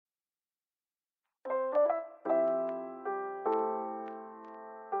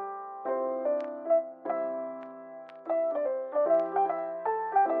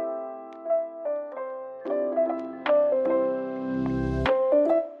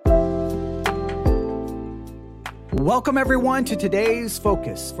Welcome everyone to today's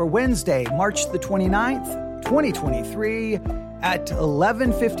Focus for Wednesday, March the 29th, 2023 at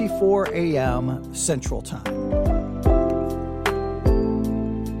 11:54 a.m. Central Time.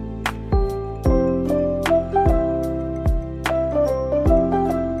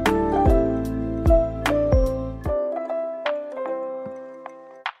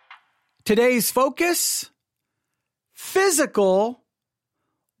 Today's focus, physical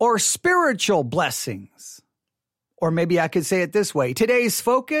or spiritual blessings. Or maybe I could say it this way. Today's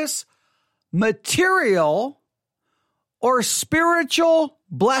focus, material or spiritual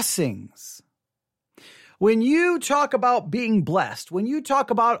blessings. When you talk about being blessed, when you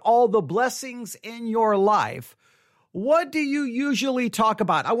talk about all the blessings in your life, what do you usually talk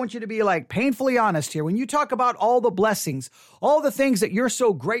about? I want you to be like painfully honest here. When you talk about all the blessings, all the things that you're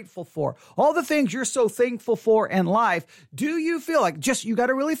so grateful for, all the things you're so thankful for in life, do you feel like, you got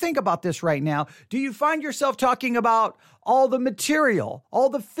to really think about this right now. Do you find yourself talking about all the material, all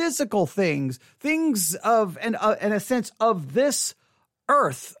the physical things of, in a sense of this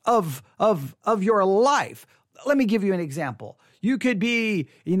earth, of your life? Let me give you an example. You could be,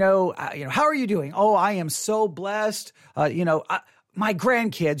 how are you doing? Oh, I am so blessed. My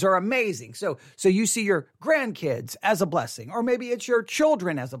grandkids are amazing. So you see your grandkids as a blessing, or maybe it's your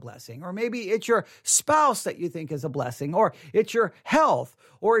children as a blessing, or maybe it's your spouse that you think is a blessing, or it's your health,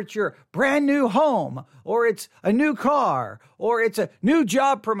 or it's your brand new home, or it's a new car, or it's a new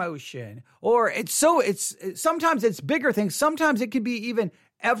job promotion, or sometimes it's bigger things. Sometimes it could be even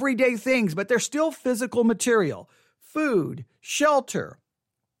everyday things, but they're still physical material. Food, shelter,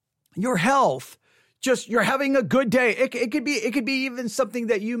 your health, just you're having a good day. It could be even something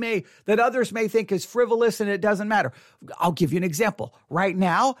that others may think is frivolous and it doesn't matter. I'll give you an example. Right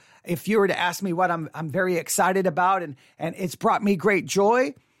now, if you were to ask me what I'm very excited about and it's brought me great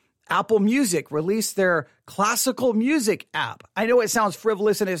joy, Apple Music released their classical music app. I know it sounds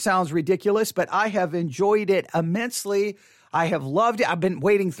frivolous and it sounds ridiculous, but I have enjoyed it immensely. I have loved it. I've been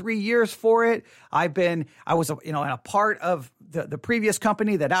waiting 3 years for it. I was in a part of the previous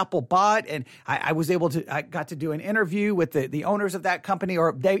company that Apple bought, and I got to do an interview with the owners of that company,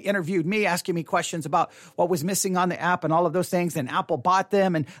 or they interviewed me, asking me questions about what was missing on the app and all of those things. And Apple bought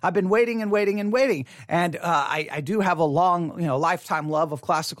them, and I've been waiting and waiting and waiting. And I do have a long, lifetime love of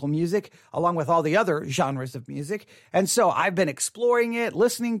classical music, along with all the other genres of music. And so I've been exploring it,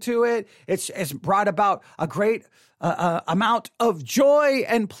 listening to it. It's brought about a great amount of joy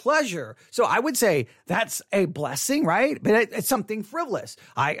and pleasure. So I would say that's a blessing, right? But it's something frivolous.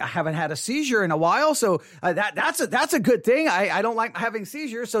 I haven't had a seizure in a while, so that's a good thing. I don't like having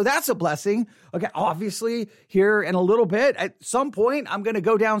seizures, so that's a blessing. Okay, obviously here in a little bit, at some point, I'm going to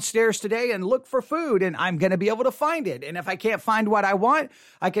go downstairs today and look for food, and I'm going to be able to find it. And if I can't find what I want,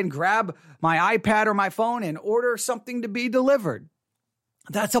 I can grab my iPad or my phone and order something to be delivered.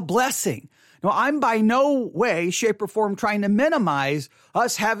 That's a blessing. Now, I'm by no way, shape, or form trying to minimize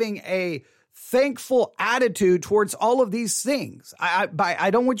us having a thankful attitude towards all of these things. I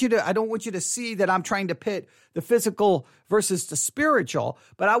don't want you to see that I'm trying to pit the physical versus the spiritual,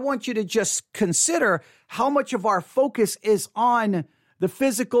 but I want you to just consider how much of our focus is on the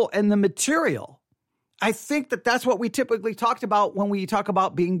physical and the material. I think that that's what we typically talked about when we talk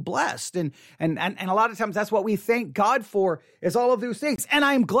about being blessed. And a lot of times that's what we thank God for, is all of those things. And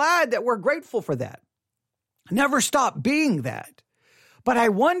I'm glad that we're grateful for that. Never stop being that. But I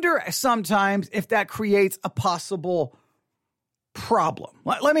wonder sometimes if that creates a possible problem.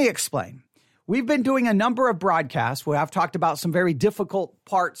 Let me explain. We've been doing a number of broadcasts where I've talked about some very difficult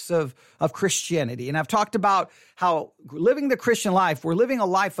parts of Christianity. And I've talked about how living the Christian life, we're living a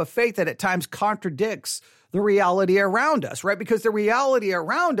life of faith that at times contradicts the reality around us, right? Because the reality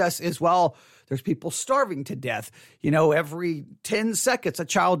around us is, there's people starving to death. Every 10 seconds, a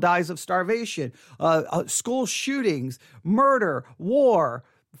child dies of starvation, school shootings, murder, war,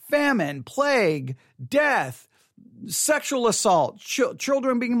 famine, plague, death, sexual assault,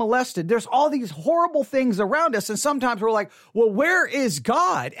 children being molested. There's all these horrible things around us. And sometimes we're like, well, where is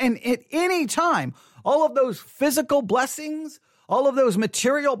God? And at any time, all of those physical blessings, all of those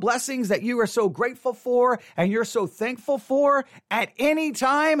material blessings that you are so grateful for and you're so thankful for, at any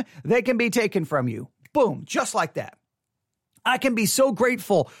time, they can be taken from you. Boom, just like that. I can be so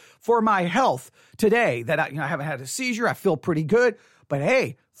grateful for my health today that I haven't had a seizure. I feel pretty good. But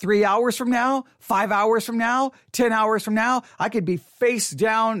hey, 3 hours from now, 5 hours from now, 10 hours from now, I could be face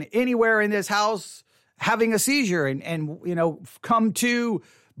down anywhere in this house having a seizure and come to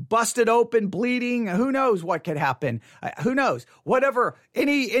busted open, bleeding. Who knows what could happen? Who knows? Whatever,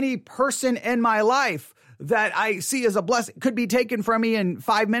 any person in my life that I see as a blessing could be taken from me in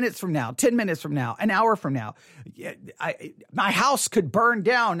 5 minutes from now, 10 minutes from now, an hour from now. My house could burn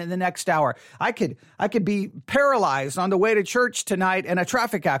down in the next hour. I could be paralyzed on the way to church tonight in a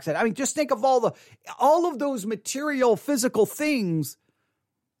traffic accident. I mean, just think of all of those material, physical things.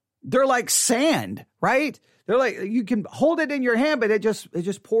 They're like sand, right? They're like, you can hold it in your hand, but it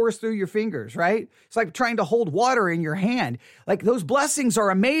just pours through your fingers, right? It's like trying to hold water in your hand. Like, those blessings are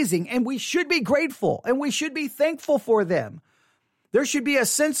amazing, and we should be grateful and we should be thankful for them. There should be a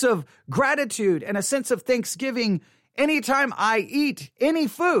sense of gratitude and a sense of thanksgiving anytime I eat any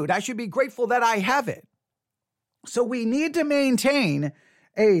food. I should be grateful that I have it. So we need to maintain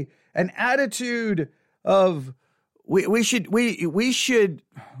an attitude of we should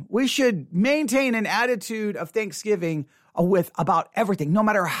maintain an attitude of thanksgiving about everything, no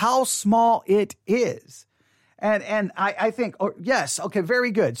matter how small it is. And I think, yes, okay,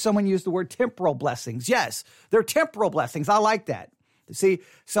 very good. Someone used the word temporal blessings. Yes, they're temporal blessings. I like that. See,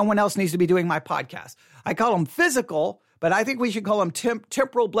 someone else needs to be doing my podcast. I call them physical, but I think we should call them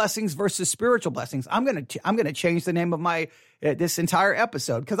temporal blessings versus spiritual blessings. I'm going to change the name of my this entire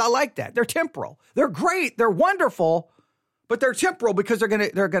episode because I like that. They're temporal. They're great. They're wonderful, but they're temporal because they're going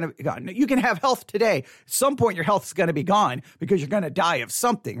to be gone. You can have health today. At some point, your health is going to be gone because you're going to die of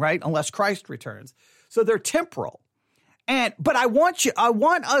something, right? Unless Christ returns. So they're temporal. But I want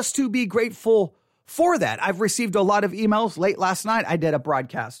us to be grateful for that. I've received a lot of emails. Late last night, I did a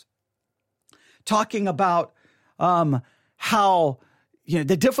broadcast talking about how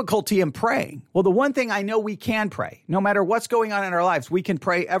the difficulty in praying. Well, the one thing I know we can pray, no matter what's going on in our lives, we can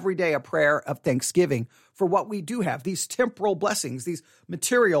pray every day a prayer of thanksgiving for what we do have, these temporal blessings, these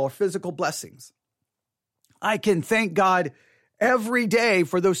material or physical blessings. I can thank God every day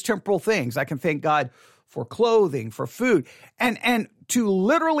for those temporal things. I can thank God for clothing, for food, and to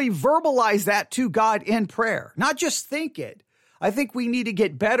literally verbalize that to God in prayer, not just think it. I think we need to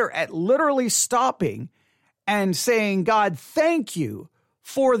get better at literally stopping and saying, God, thank you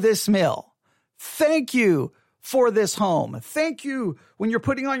for this meal. Thank you for this home. Thank you when you're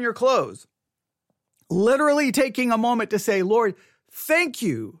putting on your clothes. Literally taking a moment to say, Lord, thank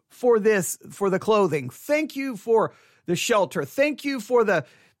you for this, for the clothing. Thank you for the shelter. Thank you for the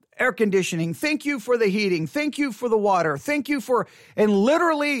air conditioning. Thank you for the heating. Thank you for the water. Thank you for, and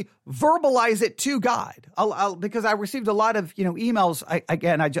literally verbalize it to God. Because I received a lot of, emails.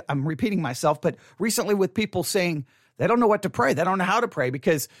 I'm repeating myself, but recently with people saying they don't know what to pray. They don't know how to pray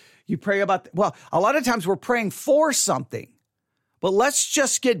because you pray about, a lot of times we're praying for something, but let's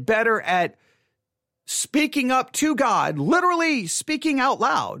just get better at speaking up to God, literally speaking out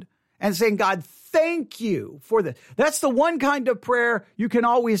loud and saying, God, thank you for this. That's the one kind of prayer you can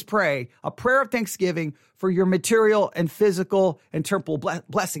always pray, a prayer of thanksgiving for your material and physical and temporal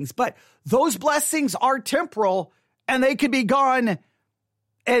blessings. But those blessings are temporal and they could be gone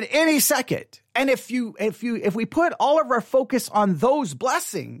at any second. And if we put all of our focus on those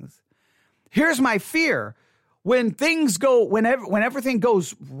blessings, here's my fear. When everything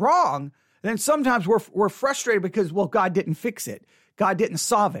goes wrong, then sometimes we're frustrated because, God didn't fix it. God didn't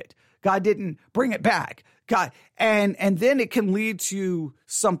solve it. God didn't bring it back. God, and then it can lead to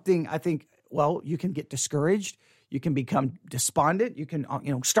something, I think, you can get discouraged. You can become despondent. You can,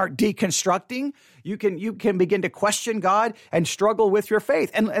 start deconstructing. You can begin to question God and struggle with your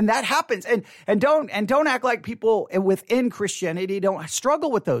faith. And that happens. And don't act like people within Christianity don't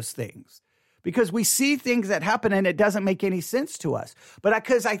struggle with those things. Because we see things that happen and it doesn't make any sense to us. But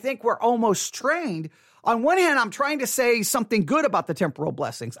because I think we're almost trained. On one hand, I'm trying to say something good about the temporal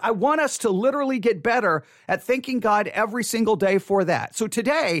blessings. I want us to literally get better at thanking God every single day for that. So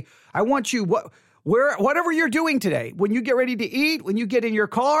today, I want you, whatever you're doing today, when you get ready to eat, when you get in your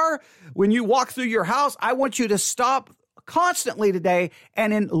car, when you walk through your house, I want you to stop constantly today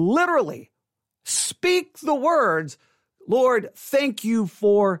and literally speak the words, Lord, thank you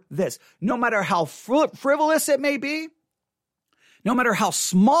for this. No matter how frivolous it may be, no matter how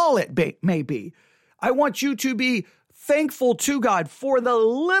small it may be, I want you to be thankful to God for the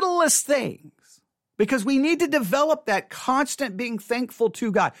littlest things, because we need to develop that constant being thankful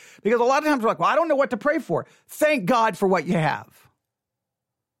to God. Because a lot of times we're like, I don't know what to pray for. Thank God for what you have.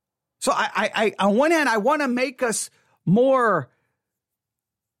 So I on one hand, I want to make us more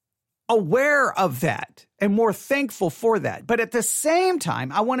aware of that and more thankful for that. But at the same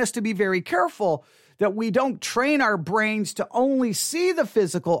time, I want us to be very careful that we don't train our brains to only see the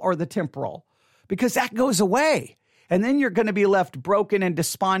physical or the temporal, because that goes away. And then you're going to be left broken and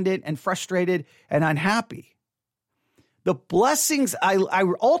despondent and frustrated and unhappy. The blessings I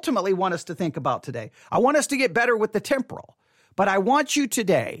ultimately want us to think about today. I want us to get better with the temporal, but I want you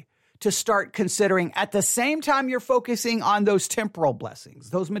today to start considering at the same time you're focusing on those temporal blessings,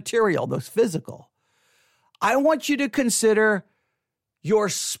 those material, those physical. I want you to consider your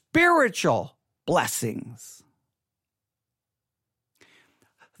spiritual blessings.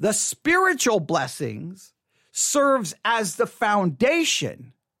 The spiritual blessings serves as the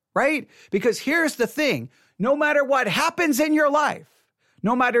foundation, right? Because here's the thing, no matter what happens in your life,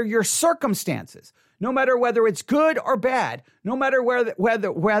 no matter your circumstances, no matter whether it's good or bad, no matter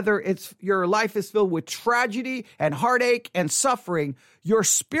whether it's your life is filled with tragedy and heartache and suffering, your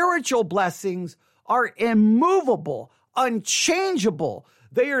spiritual blessings are immovable, unchangeable.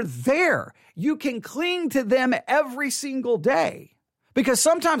 They are there. You can cling to them every single day. Because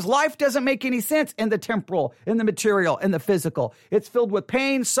sometimes life doesn't make any sense in the temporal, in the material, in the physical. It's filled with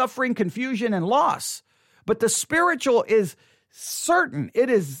pain, suffering, confusion, and loss. But the spiritual is certain. It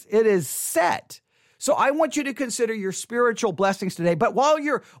is set. So I want you to consider your spiritual blessings today. But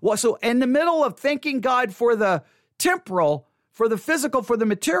so in the middle of thanking God for the temporal, for the physical, for the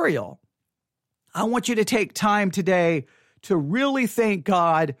material, I want you to take time today to really thank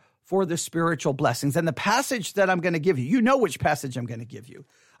God for the spiritual blessings. And the passage that I'm going to give you, you know which passage I'm going to give you.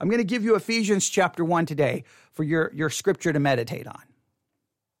 I'm going to give you Ephesians chapter 1 today for your scripture to meditate on.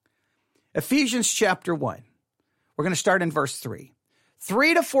 Ephesians chapter 1. We're going to start in verse 3.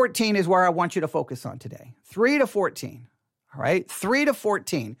 3 to 14 is where I want you to focus on today. 3 to 14. All right? 3 to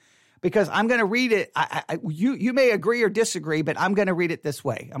 14. Because I'm going to read it. You may agree or disagree, but I'm going to read it this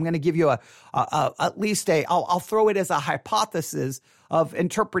way. I'm going to give you I'll throw it as a hypothesis of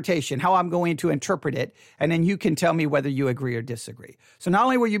interpretation, how I'm going to interpret it. And then you can tell me whether you agree or disagree. So not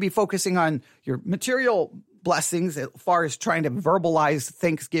only will you be focusing on your material blessings as far as trying to verbalize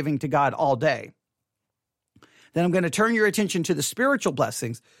thanksgiving to God all day, then I'm going to turn your attention to the spiritual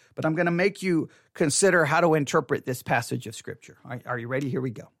blessings, but I'm going to make you consider how to interpret this passage of scripture. All right, are you ready? Here we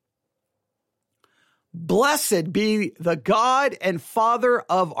go. Blessed be the God and Father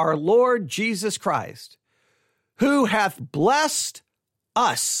of our Lord Jesus Christ, who hath blessed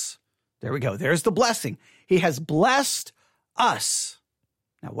us. There we go. There's the blessing. He has blessed us.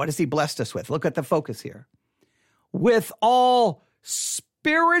 Now, what has he blessed us with? Look at the focus here. With all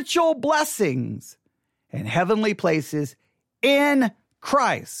spiritual blessings in heavenly places in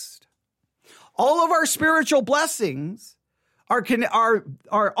Christ. All of our spiritual blessings are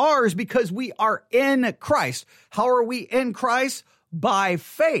ours because we are in Christ. How are we in Christ? By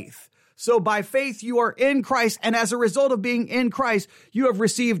faith. So by faith, you are in Christ. And as a result of being in Christ, you have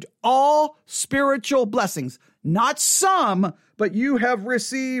received all spiritual blessings. Not some, but you have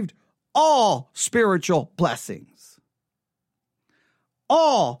received all spiritual blessings.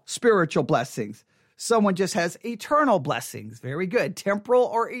 All spiritual blessings. Someone just has eternal blessings. Very good. Temporal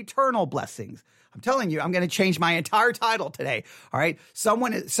or eternal blessings. I'm telling you, I'm going to change my entire title today. All right.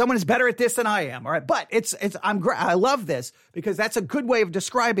 Someone is better at this than I am. All right. But I love this because that's a good way of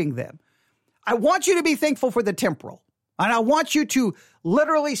describing them. I want you to be thankful for the temporal. And I want you to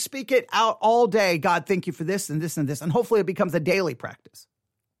literally speak it out all day. God, thank you for this and this and this. And hopefully it becomes a daily practice.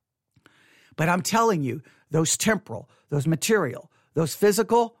 But I'm telling you, those temporal, those material, those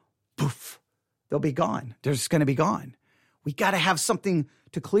physical, poof, they'll be gone. They're just going to be gone. We got to have something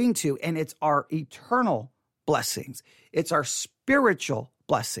to cling to, and it's our eternal blessings. It's our spiritual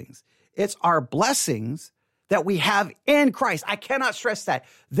blessings. It's our blessings that we have in Christ. I cannot stress that.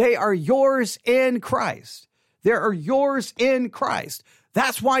 They are yours in Christ. They are yours in Christ.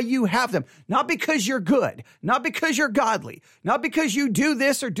 That's why you have them. Not because you're good, not because you're godly, not because you do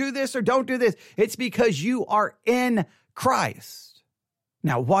this or don't do this. It's because you are in Christ.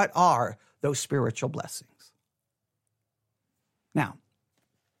 Now, what are those spiritual blessings? Now,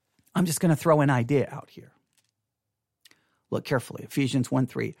 I'm just going to throw an idea out here. Look carefully. Ephesians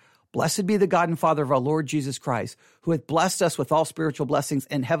 1:3. Blessed be the God and Father of our Lord Jesus Christ, who hath blessed us with all spiritual blessings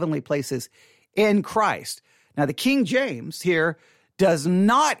in heavenly places in Christ. Now, the King James here does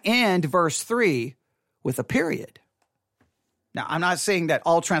not end verse 3 with a period. Now, I'm not saying that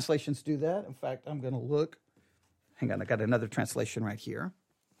all translations do that. In fact, I'm going to look. Hang on, I got another translation right here.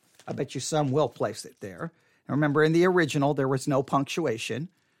 I bet you some will place it there. Now, remember, in the original, there was no punctuation.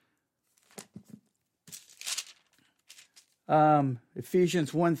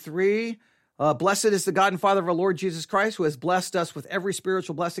 Ephesians 1:3. Blessed is the God and Father of our Lord Jesus Christ, who has blessed us with every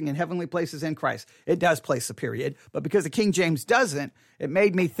spiritual blessing in heavenly places in Christ. It does place a period, but because the King James doesn't, it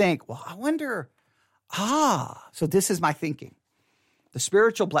made me think, well, I wonder, so this is my thinking. The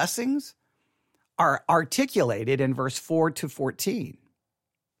spiritual blessings are articulated in verse 4 to 14.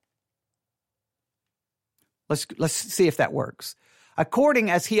 Let's see if that works. According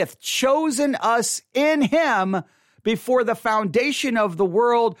as he hath chosen us in him before the foundation of the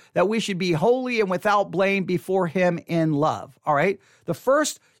world, that we should be holy and without blame before him in love. All right. The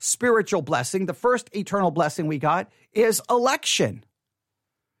first spiritual blessing, the first eternal blessing we got is election.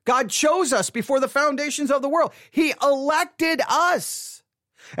 God chose us before the foundations of the world. He elected us,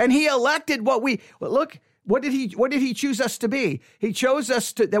 and he elected what did he choose us to be? He chose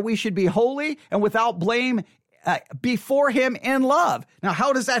us that we should be holy and without blame before him in love. Now,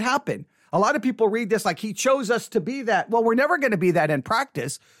 how does that happen? A lot of people read this like he chose us to be that. Well, we're never going to be that in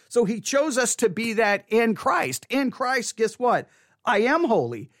practice. So he chose us to be that in Christ. In Christ, guess what? I am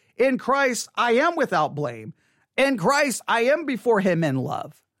holy. In Christ, I am without blame. In Christ, I am before him in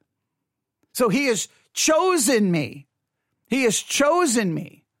love. So he has chosen me. He has chosen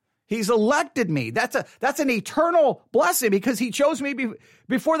me. He's elected me. That's an eternal blessing because he chose me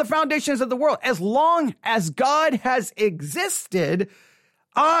before the foundations of the world. As long as God has existed,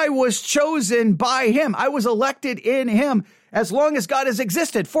 I was chosen by him. I was elected in him as long as God has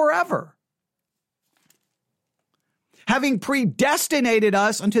existed forever. Having predestinated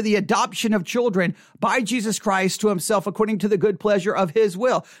us unto the adoption of children by Jesus Christ to himself according to the good pleasure of his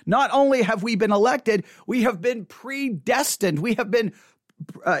will. Not only have we been elected, we have been predestined. We have been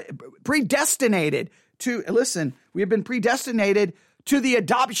predestinated to the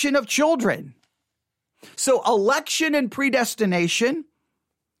adoption of children. So election and predestination,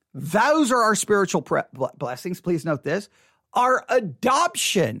 those are our spiritual blessings. Please note this. Our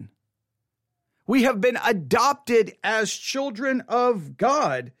adoption. We have been adopted as children of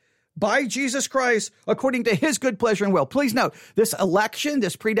God by Jesus Christ according to his good pleasure and will. Please note, this election,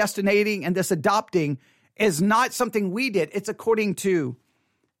 this predestinating, and this adopting is not something we did. It's according to,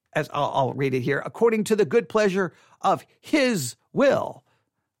 as I'll read it here, according to the good pleasure of his will.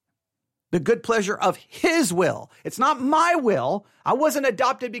 The good pleasure of his will. It's not my will. I wasn't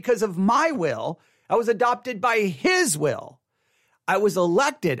adopted because of my will. I was adopted by his will. I was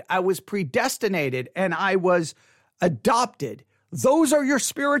elected. I was predestinated, and I was adopted. Those are your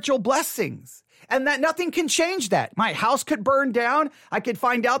spiritual blessings. And that nothing can change that. My house could burn down. I could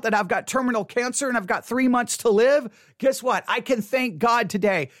find out that I've got terminal cancer and I've got 3 months to live. Guess what? I can thank God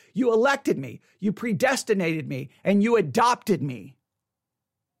today. You elected me. You predestinated me, and you adopted me.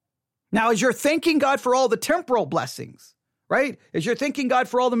 Now, as you're thanking God for all the temporal blessings, right? As you're thanking God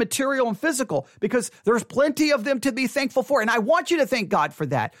for all the material and physical, because there's plenty of them to be thankful for. And I want you to thank God for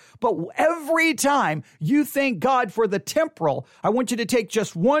that. But every time you thank God for the temporal, I want you to take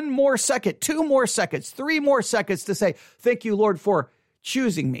just 1 more second, 2 more seconds, 3 more seconds to say, thank you, Lord, for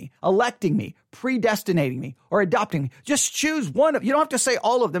choosing me, electing me, predestinating me, or adopting me. Just choose one of, you don't have to say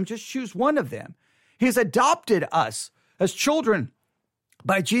all of them, just choose one of them. He's adopted us as children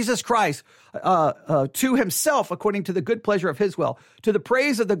by Jesus Christ to himself according to the good pleasure of his will, to the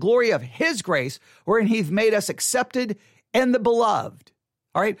praise of the glory of his grace, wherein he's made us accepted in the beloved.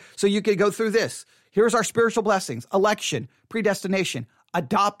 All right, so you could go through this. Here's our spiritual blessings: election, predestination,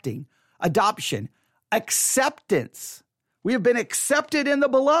 adoption, acceptance. We have been accepted in the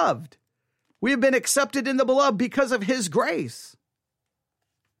beloved. We have been accepted in the beloved because of his grace.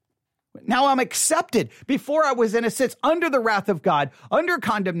 Now I'm accepted. Before I was, in a sense, under the wrath of God, under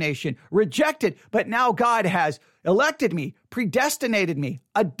condemnation, rejected. But now God has elected me, predestinated me,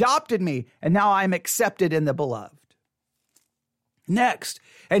 adopted me, and now I'm accepted in the beloved. Next,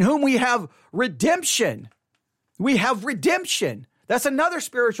 in whom we have redemption. We have redemption. That's another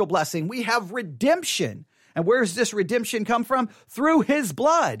spiritual blessing. We have redemption. And where does this redemption come from? Through his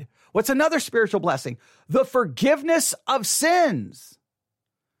blood. What's another spiritual blessing? The forgiveness of sins.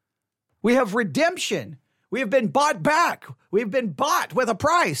 We have redemption. We have been bought back. We've been bought with a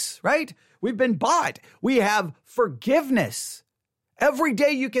price, right? We've been bought. We have forgiveness. Every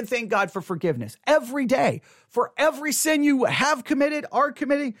day you can thank God for forgiveness. Every day. For every sin you have committed, are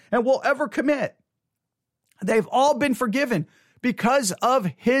committing, and will ever commit. They've all been forgiven because of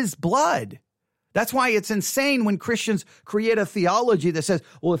his blood. That's why it's insane when Christians create a theology that says,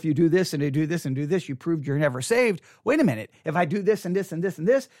 well, if you do this and you do this and do this, you proved you're never saved. Wait a minute. If I do this and this and this and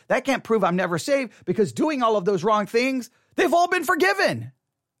this, that can't prove I'm never saved, because doing all of those wrong things, they've all been forgiven.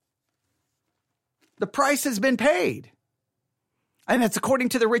 The price has been paid. And it's according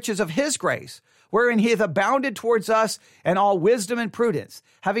to the riches of his grace, wherein he hath abounded towards us in all wisdom and prudence,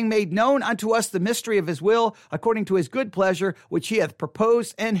 having made known unto us the mystery of his will, according to his good pleasure, which he hath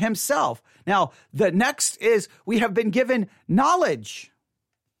proposed in himself. Now, the next is we have been given knowledge.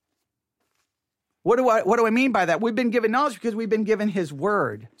 What do I mean by that? We've been given knowledge because we've been given his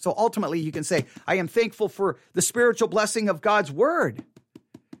word. So ultimately you can say, I am thankful for the spiritual blessing of God's word.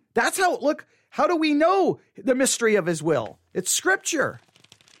 That's how do we know the mystery of his will? It's scripture.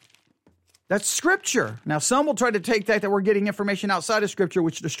 That's Scripture. Now, some will try to take that we're getting information outside of Scripture,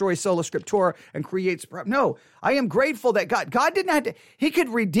 which destroys sola scriptura and creates. No, I am grateful that God didn't have to. He could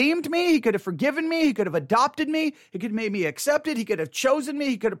have redeemed me. He could have forgiven me. He could have adopted me. He could have made me accepted. He could have chosen me.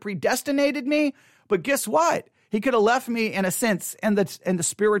 He could have predestinated me. But guess what? He could have left me, in a sense, in the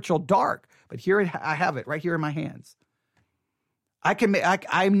spiritual dark. But here I have it right here in my hands.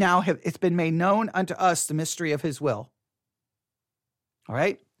 It's been made known unto us the mystery of his will. All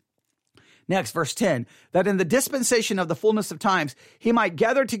right. Next, verse 10, that in the dispensation of the fullness of times, he might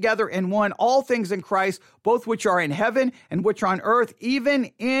gather together in one all things in Christ, both which are in heaven and which are on earth,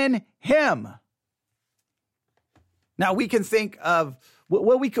 even in him. Now we can think of,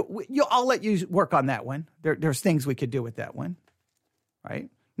 I'll let you work on that one. There's things we could do with that one, right?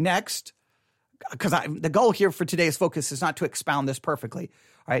 Next, because the goal here for today's focus is not to expound this perfectly,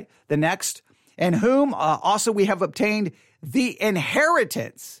 right? The next, in whom also we have obtained the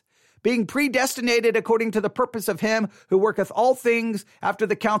inheritance, being predestinated according to the purpose of him who worketh all things after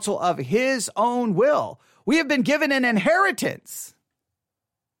the counsel of his own will. We have been given an inheritance.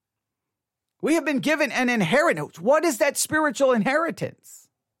 We have been given an inheritance. What is that spiritual inheritance?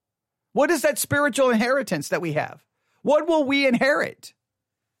 What is that spiritual inheritance that we have? What will we inherit?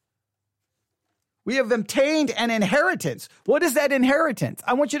 We have obtained an inheritance. What is that inheritance?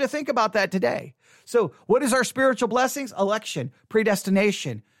 I want you to think about that today. So what is our spiritual blessings? Election,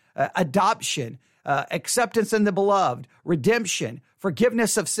 predestination, adoption, acceptance in the beloved, redemption,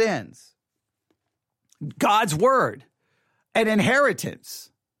 forgiveness of sins, God's word, an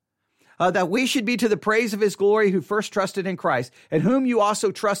inheritance, that we should be to the praise of his glory who first trusted in Christ, and whom you also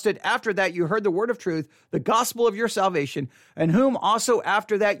trusted after that you heard the word of truth, the gospel of your salvation, and whom also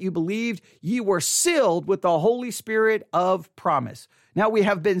after that you believed, ye were sealed with the Holy Spirit of promise. Now we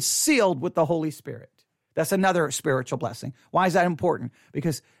have been sealed with the Holy Spirit. That's another spiritual blessing. Why is that important?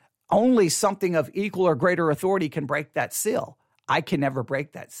 Because only something of equal or greater authority can break that seal. I can never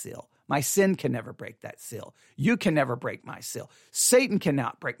break that seal. My sin can never break that seal. You can never break my seal. Satan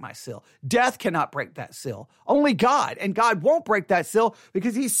cannot break my seal. Death cannot break that seal. Only God. And God won't break that seal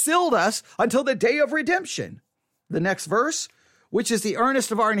because he sealed us until the day of redemption. The next verse, which is the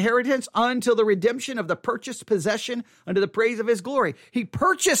earnest of our inheritance until the redemption of the purchased possession unto the praise of his glory. He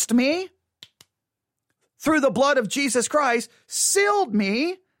purchased me through the blood of Jesus Christ, sealed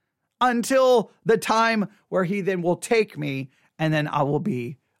me until the time where he then will take me, and then I will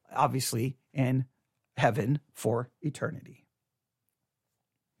be obviously in heaven for eternity.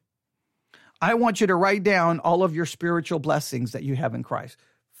 I want you to write down all of your spiritual blessings that you have in Christ,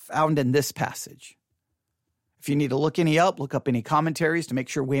 found in this passage. If you need to look any up, look up any commentaries to make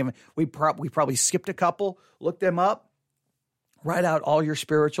sure we probably skipped a couple, look them up, write out all your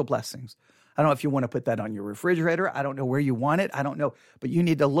spiritual blessings. I don't know if you want to put that on your refrigerator. I don't know where you want it. I don't know, but you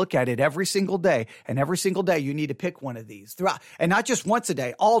need to look at it every single day. And every single day you need to pick one of these throughout, and not just once a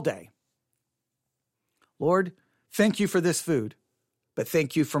day, all day. Lord, thank you for this food, but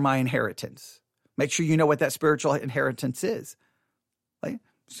thank you for my inheritance. Make sure you know what that spiritual inheritance is. Like,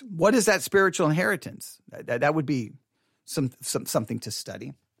 what is that spiritual inheritance? That would be something to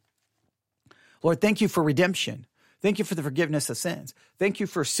study. Lord, thank you for redemption. Thank you for the forgiveness of sins. Thank you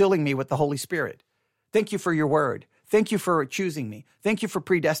for sealing me with the Holy Spirit. Thank you for your word. Thank you for choosing me. Thank you for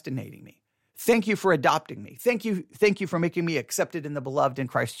predestinating me. Thank you for adopting me. Thank you for making me accepted in the beloved in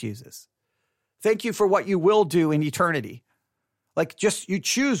Christ Jesus. Thank you for what you will do in eternity. Like, just you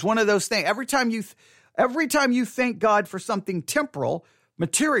choose one of those things. Every time you thank God for something temporal,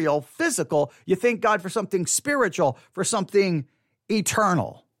 material, physical, you thank God for something spiritual, for something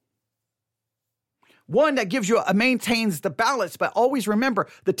eternal. One that gives you maintains the balance, but always remember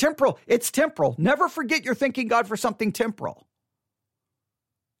the temporal, it's temporal. Never forget you're thanking God for something temporal.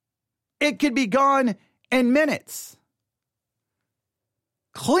 It could be gone in minutes.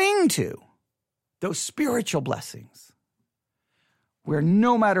 Cling to those spiritual blessings where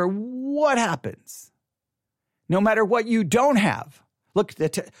no matter what happens, no matter what you don't have, look,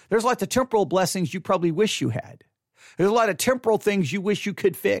 there's lots of temporal blessings you probably wish you had. There's a lot of temporal things you wish you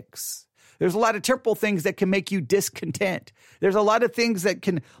could fix. There's a lot of temporal things that can make you discontent. There's a lot of things that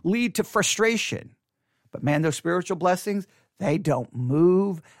can lead to frustration. But man, those spiritual blessings, they don't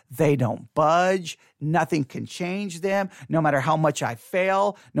move. They don't budge. Nothing can change them. No matter how much I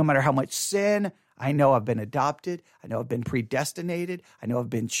fail, no matter how much sin, I know I've been adopted. I know I've been predestinated. I know I've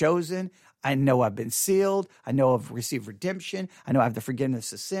been chosen. I know I've been sealed. I know I've received redemption. I know I have the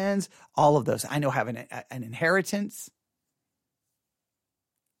forgiveness of sins. All of those. I know I have an inheritance.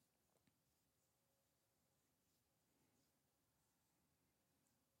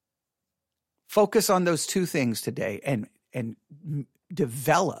 Focus on those two things today and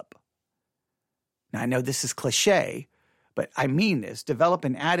develop Now, I know this is cliche, but I mean this. Develop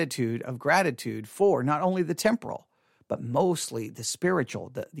an attitude of gratitude for not only the temporal, but mostly the spiritual,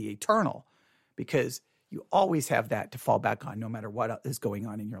 the eternal, because you always have that to fall back on no matter what is going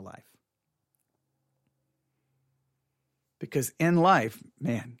on in your life. Because in life,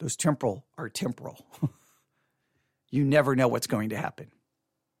 man, those temporal are temporal. You never know what's going to happen.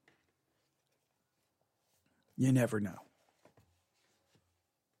 You never know.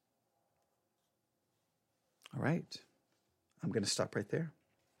 All right. I'm going to stop right there.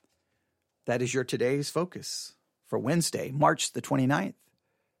 That is your today's focus for Wednesday, March the 29th,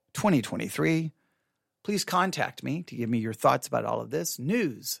 2023. Please contact me to give me your thoughts about all of this.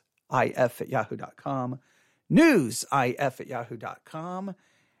 newsif@yahoo.com. newsif@yahoo.com.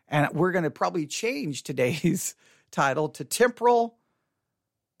 And we're going to probably change today's title to Temporal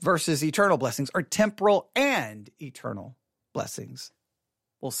versus Eternal Blessings, or Temporal and Eternal Blessings.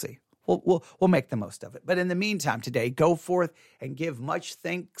 We'll see. We'll make the most of it. But in the meantime, today, go forth and give much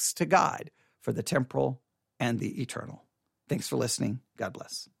thanks to God for the temporal and the eternal. Thanks for listening. God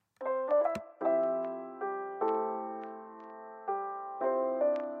bless.